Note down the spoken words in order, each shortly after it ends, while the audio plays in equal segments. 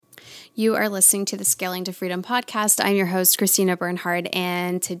You are listening to the Scaling to Freedom podcast. I'm your host, Christina Bernhard,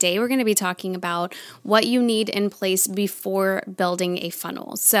 and today we're going to be talking about what you need in place before building a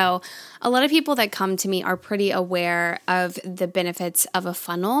funnel. So, a lot of people that come to me are pretty aware of the benefits of a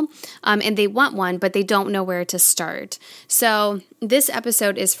funnel, and they want one, but they don't know where to start. So, this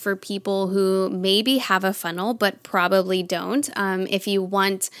episode is for people who maybe have a funnel, but probably don't. If you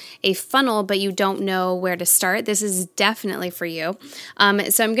want a funnel, but you don't know where to start, this is definitely for you.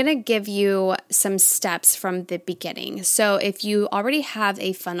 So, I'm going to give you some steps from the beginning. So if you already have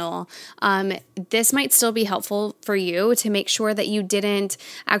a funnel, this might still be helpful for you to make sure that you didn't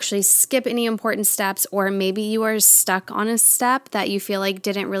actually skip any important steps, or maybe you are stuck on a step that you feel like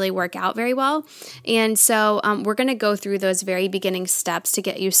didn't really work out very well. And so we're going to go through those very beginning steps to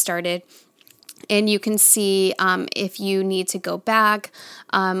get you started. And you can see if you need to go back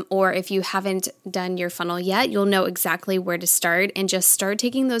or if you haven't done your funnel yet, you'll know exactly where to start and just start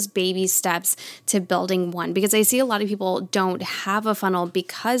taking those baby steps to building one. Because I see a lot of people don't have a funnel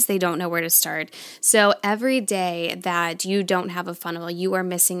because they don't know where to start. So every day that you don't have a funnel, you are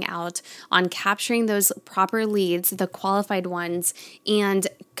missing out on capturing those proper leads, the qualified ones, and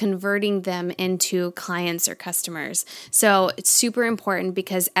converting them into clients or customers. So it's super important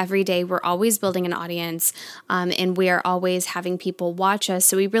because every day we're always building an audience and we are always having people watch us.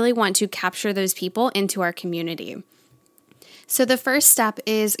 So we really want to capture those people into our community. So the first step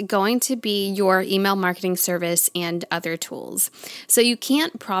is going to be your email marketing service and other tools. So you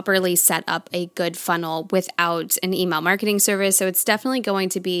can't properly set up a good funnel without an email marketing service. So it's definitely going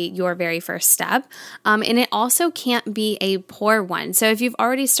to be your very first step. And it also can't be a poor one. So if you've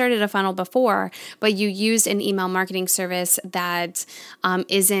already started a funnel before, but you used an email marketing service that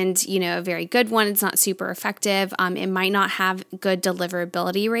isn't, a very good one, it's not super effective. It might not have good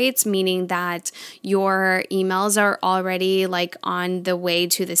deliverability rates, meaning that your emails are already on the way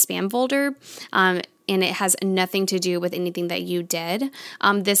to the spam folder, and it has nothing to do with anything that you did.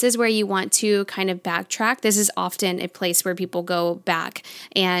 This is where you want to kind of backtrack. This is often a place where people go back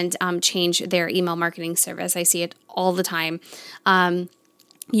and change their email marketing service. I see it all the time.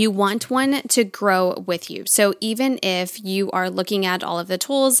 You want one to grow with you. So even if you are looking at all of the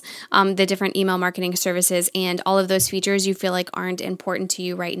tools, the different email marketing services, and all of those features you feel like aren't important to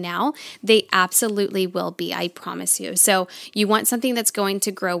you right now, they absolutely will be, I promise you. So you want something that's going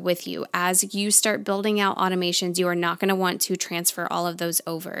to grow with you. As you start building out automations, you are not going to want to transfer all of those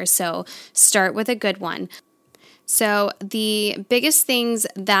over. So start with a good one. So the biggest things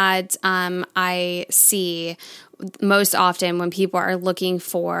that I see most often when people are looking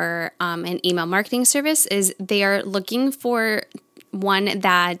for an email marketing service is they are looking for one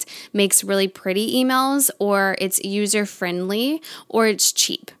that makes really pretty emails, or it's user-friendly, or it's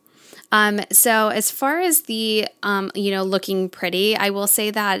cheap. So as far as the, looking pretty, I will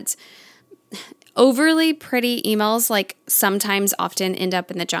say that overly pretty emails sometimes often end up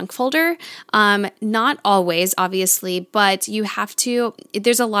in the junk folder. Not always, obviously, but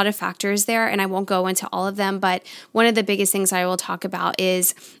there's a lot of factors there, and I won't go into all of them, but one of the biggest things I will talk about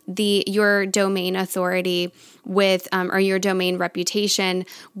is your domain authority with, or your domain reputation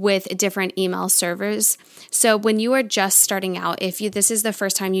with different email servers. So when you are just starting out, this is the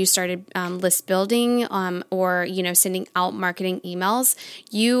first time you started list building or sending out marketing emails,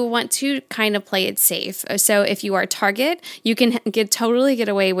 you want to kind of play it safe. So if you are Target, you can totally get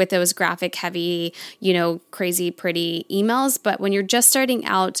away with those graphic heavy, crazy pretty emails. But when you're just starting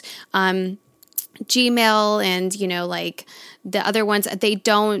out, Gmail and, the other ones, they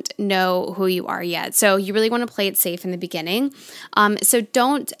don't know who you are yet. So you really want to play it safe in the beginning. So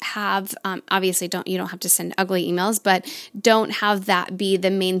don't have, obviously you don't have to send ugly emails, but don't have that be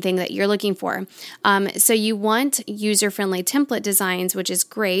the main thing that you're looking for. So you want user-friendly template designs, which is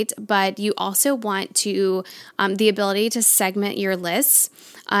great, but you also want the ability to segment your lists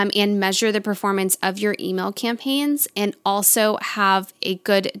and measure the performance of your email campaigns, and also have a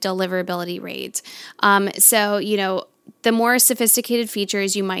good deliverability rate. The more sophisticated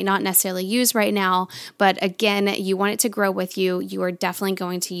features you might not necessarily use right now, but again, you want it to grow with you. You are definitely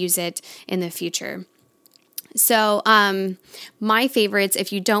going to use it in the future. So my favorites,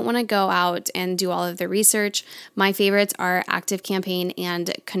 if you don't want to go out and do all of the research, my favorites are ActiveCampaign and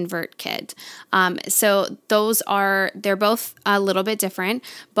ConvertKit. So they're both a little bit different,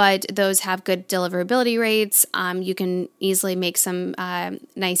 but those have good deliverability rates. You can easily make some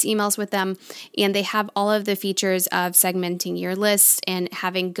nice emails with them, and they have all of the features of segmenting your list and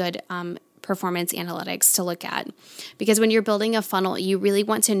having good performance analytics to look at. Because when you're building a funnel, you really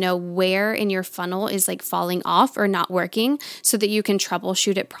want to know where in your funnel is like falling off or not working so that you can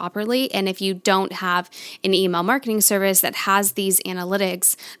troubleshoot it properly. And if you don't have an email marketing service that has these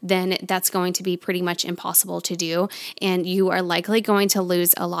analytics, then that's going to be pretty much impossible to do. And you are likely going to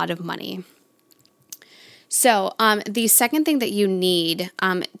lose a lot of money. So the second thing that you need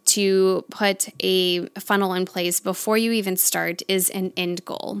to put a funnel in place before you even start is an end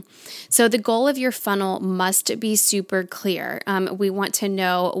goal. So the goal of your funnel must be super clear. We want to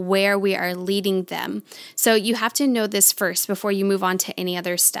know where we are leading them. So you have to know this first before you move on to any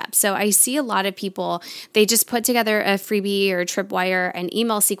other step. So I see a lot of people, they just put together a freebie or tripwire and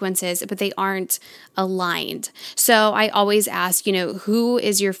email sequences, but they aren't aligned. So I always ask, who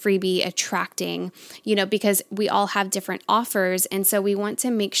is your freebie attracting? Because we all have different offers. And so we want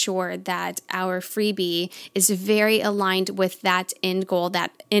to make sure that our freebie is very aligned with that end goal,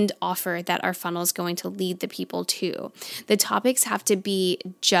 that end offer that our funnel is going to lead the people to. The topics have to be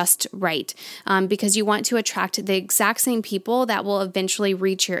just right because you want to attract the exact same people that will eventually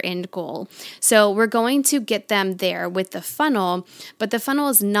reach your end goal. So we're going to get them there with the funnel, but the funnel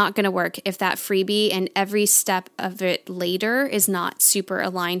is not going to work if that freebie and every step of it later is not super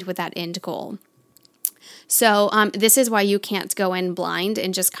aligned with that end goal. So this is why you can't go in blind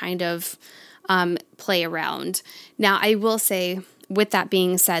and just kind of play around. Now, I will say, with that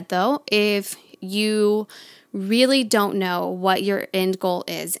being said, though, if you really don't know what your end goal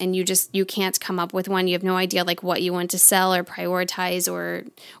is and you can't come up with one, you have no idea like what you want to sell or prioritize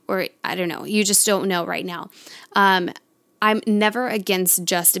or I don't know, you just don't know right now. I'm never against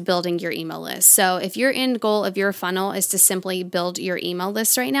just building your email list. So if your end goal of your funnel is to simply build your email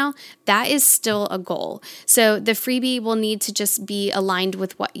list right now, that is still a goal. So the freebie will need to just be aligned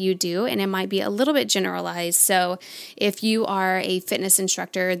with what you do, and it might be a little bit generalized. So if you are a fitness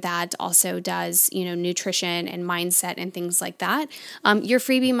instructor that also does, nutrition and mindset and things like that, your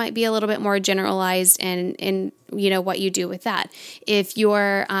freebie might be a little bit more generalized in what you do with that. If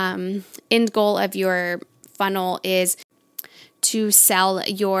your end goal of your funnel is to sell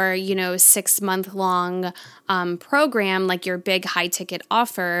your, 6-month-long program, like your big high ticket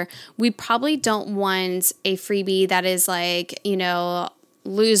offer, we probably don't want a freebie that is like,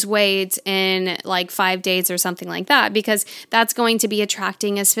 lose weight in like 5 days or something like that, because that's going to be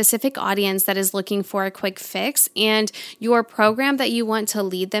attracting a specific audience that is looking for a quick fix. And your program that you want to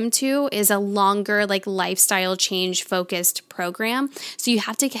lead them to is a longer, like lifestyle change focused program. So you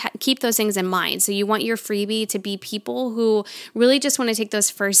have to keep those things in mind. So you want your freebie to be people who really just want to take those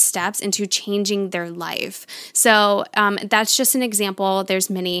first steps into changing their life. So that's just an example.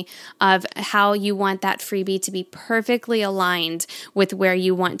 There's many of how you want that freebie to be perfectly aligned with where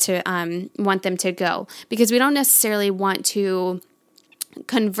you want them to go, because we don't necessarily want to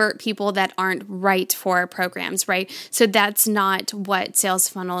convert people that aren't right for our programs, right? So that's not what sales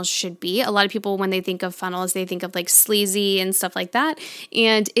funnels should be. A lot of people, when they think of funnels, they think of like sleazy and stuff like that.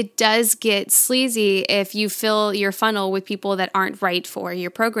 And it does get sleazy if you fill your funnel with people that aren't right for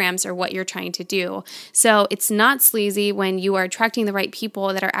your programs or what you're trying to do. So it's not sleazy when you are attracting the right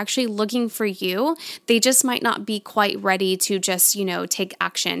people that are actually looking for you. They just might not be quite ready to just, take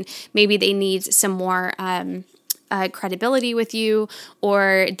action. Maybe they need some more credibility with you,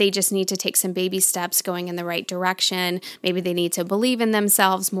 or they just need to take some baby steps going in the right direction. Maybe they need to believe in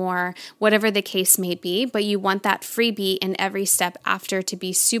themselves more, whatever the case may be, but you want that freebie and every step after to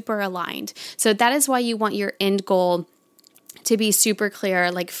be super aligned. So that is why you want your end goal to be super clear,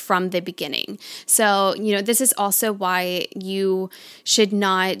 like from the beginning. So, this is also why you should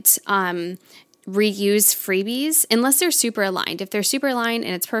not reuse freebies unless they're super aligned. If they're super aligned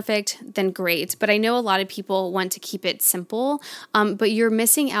and it's perfect, then great. But I know a lot of people want to keep it simple, but you're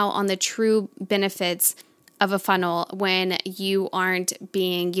missing out on the true benefits of a funnel when you aren't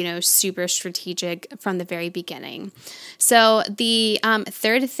being, super strategic from the very beginning. So the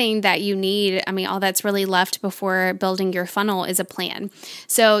third thing that you need, all that's really left before building your funnel is a plan.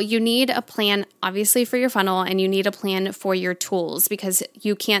 So you need a plan, obviously, for your funnel, and you need a plan for your tools, because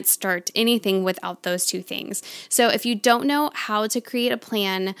you can't start anything without those two things. So if you don't know how to create a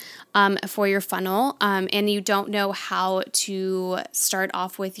plan for your funnel, and you don't know how to start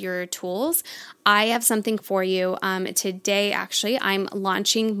off with your tools, I have something for you. Today, actually, I'm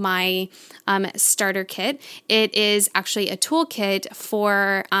launching my starter kit. It is actually a toolkit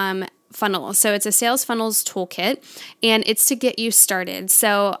for funnels. So it's a sales funnels toolkit, and it's to get you started.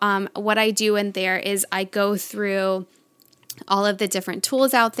 So what I do in there is I go through all of the different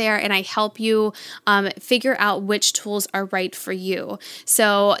tools out there, and I help you figure out which tools are right for you.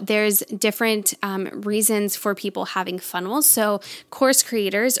 So there's different reasons for people having funnels. So course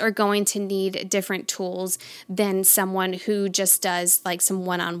creators are going to need different tools than someone who just does like some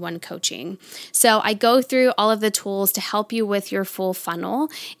one-on-one coaching. So I go through all of the tools to help you with your full funnel,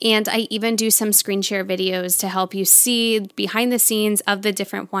 and I even do some screen share videos to help you see behind the scenes of the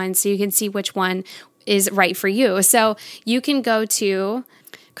different ones so you can see which one is right for you. So you can go to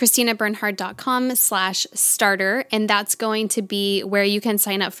ChristinaBernhard.com/starter, and that's going to be where you can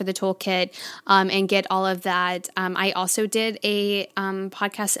sign up for the toolkit and get all of that. I also did a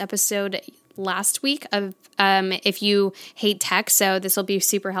podcast episode last week of if you hate tech, so this will be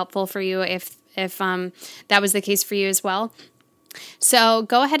super helpful for you if that was the case for you as well. So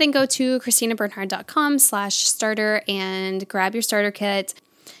go ahead and go to ChristinaBernhard.com/starter and grab your starter kit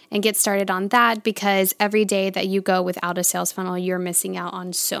and get started on that, because every day that you go without a sales funnel, you're missing out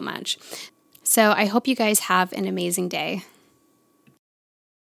on so much. So I hope you guys have an amazing day.